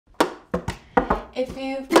If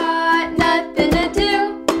you've got nothing to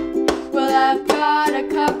do, well, I've got a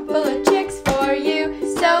couple of tricks for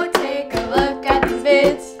you. So take a look at these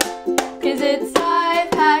vids, 'cause it's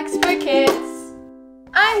life hacks for kids.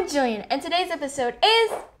 I'm Jillian, and today's episode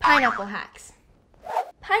is pineapple hacks.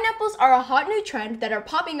 Pineapples are a hot new trend that are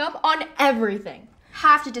popping up on everything.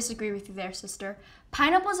 Have to disagree with you there, sister.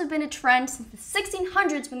 Pineapples have been a trend since the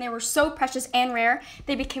 1600s when they were so precious and rare,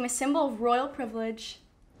 they became a symbol of royal privilege.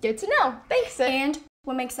 Good to know. Thanks, sis. And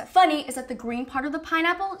what makes that funny is that the green part of the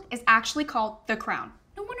pineapple is actually called the crown.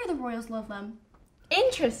 No wonder the royals love them.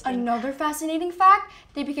 Interesting. Another fascinating fact,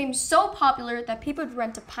 they became so popular that people would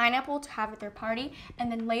rent a pineapple to have at their party,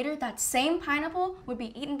 and then later that same pineapple would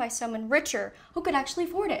be eaten by someone richer who could actually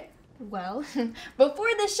afford it. Well, before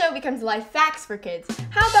this show becomes life facts for kids,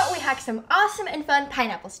 how about we hack some awesome and fun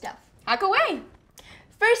pineapple stuff? Hack away!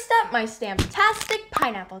 First up, my Stamptastic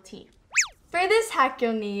pineapple tea. For this hack,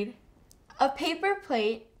 you'll need a paper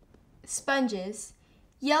plate, sponges,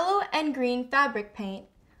 yellow and green fabric paint,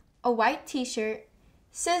 a white t-shirt,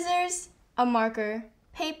 scissors, a marker,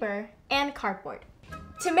 paper, and cardboard.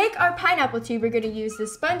 To make our pineapple tea, we're going to use the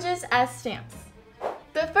sponges as stamps.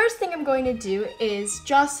 The first thing I'm going to do is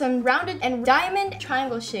draw some rounded and diamond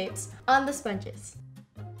triangle shapes on the sponges,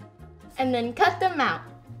 and then cut them out.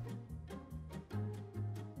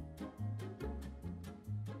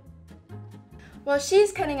 While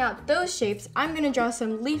she's cutting out those shapes, I'm going to draw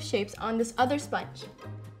some leaf shapes on this other sponge.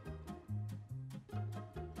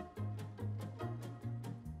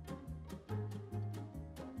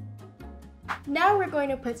 Now we're going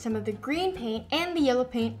to put some of the green paint and the yellow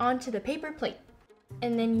paint onto the paper plate,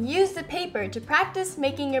 and then use the paper to practice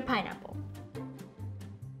making your pineapple.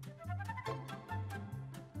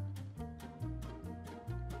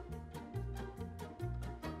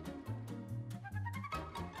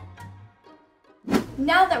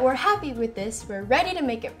 Now that we're happy with this, we're ready to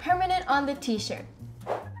make it permanent on the t-shirt.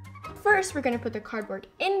 First, we're going to put the cardboard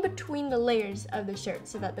in between the layers of the shirt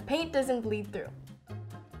so that the paint doesn't bleed through.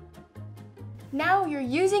 Now you're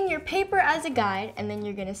using your paper as a guide, and then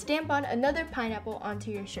you're going to stamp on another pineapple onto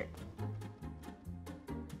your shirt.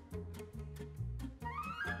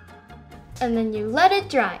 And then you let it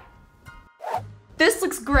dry. This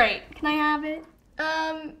looks great. Can I have it?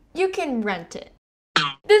 You can rent it.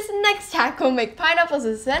 This next hack will make pineapples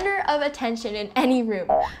the center of attention in any room.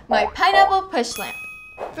 My pineapple push lamp.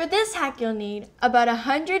 For this hack, you'll need about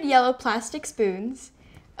 100 yellow plastic spoons,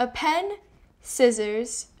 a pen,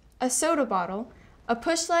 scissors, a soda bottle, a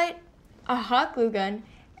push light, a hot glue gun,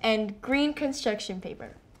 and green construction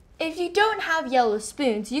paper. If you don't have yellow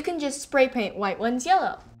spoons, you can just spray paint white ones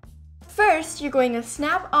yellow. First, you're going to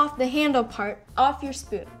snap off the handle part off your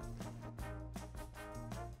spoon.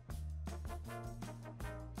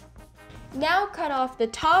 Now cut off the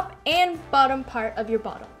top and bottom part of your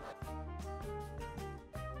bottle.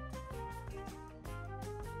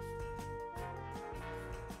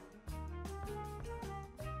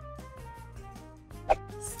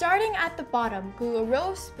 Starting at the bottom, glue a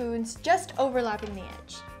row of spoons just overlapping the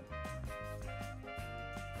edge.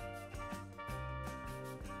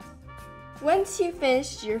 Once you've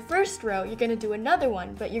finished your first row, you're going to do another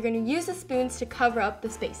one, but you're going to use the spoons to cover up the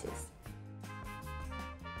spaces.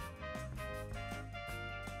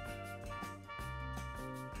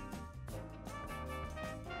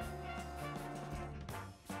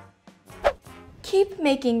 Keep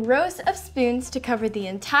making rows of spoons to cover the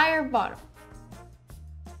entire bottle.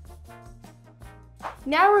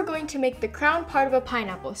 Now we're going to make the crown part of a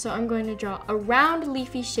pineapple, so I'm going to draw a round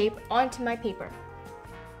leafy shape onto my paper.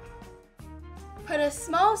 Put a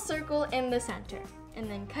small circle in the center,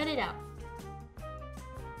 and then cut it out.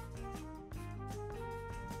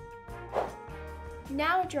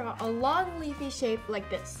 Now draw a long leafy shape like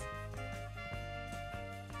this,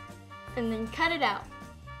 and then cut it out.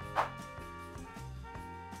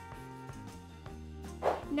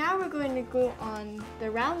 Now we're going to glue on the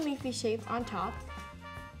round leafy shape on top,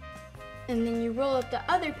 and then you roll up the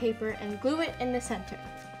other paper and glue it in the center.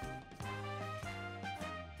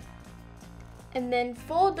 And then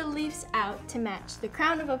fold the leaves out to match the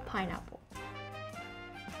crown of a pineapple.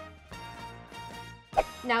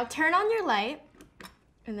 Now turn on your light,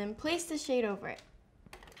 and then place the shade over it.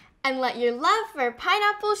 And let your love for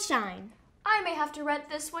pineapple shine. I may have to rent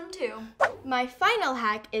this one too. My final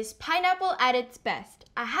hack is pineapple at its best.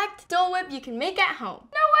 A hacked Dole Whip you can make at home.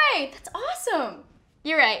 No way, that's awesome.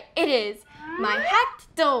 You're right, it is my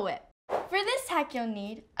hacked Dole Whip. For this hack, you'll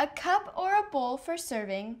need a cup or a bowl for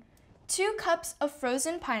serving, 2 cups of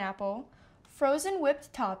frozen pineapple, frozen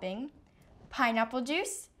whipped topping, pineapple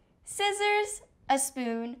juice, scissors, a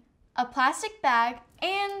spoon, a plastic bag,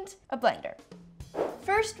 and a blender.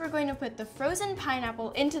 first we're going to put the frozen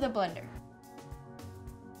pineapple into the blender.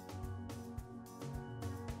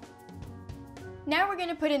 Now we're going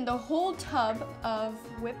to put in the whole tub of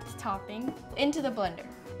whipped topping into the blender.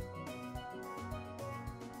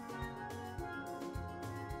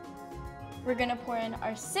 We're going to pour in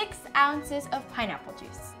our 6 ounces of pineapple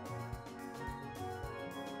juice.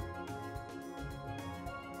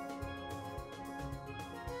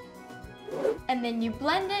 And then you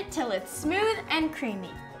blend it till it's smooth and creamy.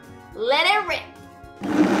 Let it rip!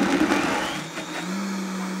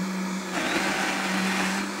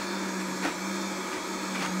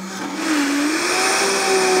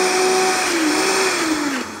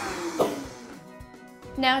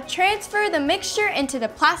 Now transfer the mixture into the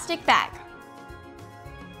plastic bag.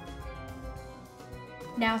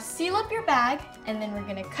 Now seal up your bag, and then we're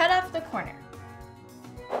gonna cut off the corner.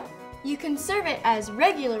 You can serve it as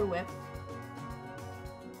regular whip,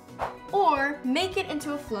 or make it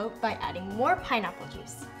into a float by adding more pineapple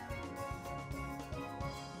juice.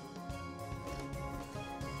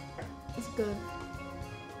 It's good.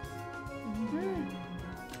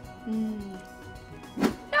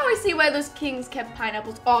 Now I see why those kings kept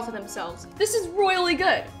pineapples all to themselves. This is royally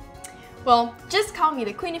good. Well, just call me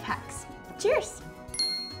the Queen of Hacks. Cheers!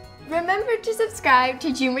 Remember to subscribe to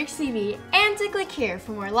DreamWorks TV and to click here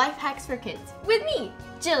for more life hacks for kids with me,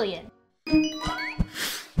 Jillian.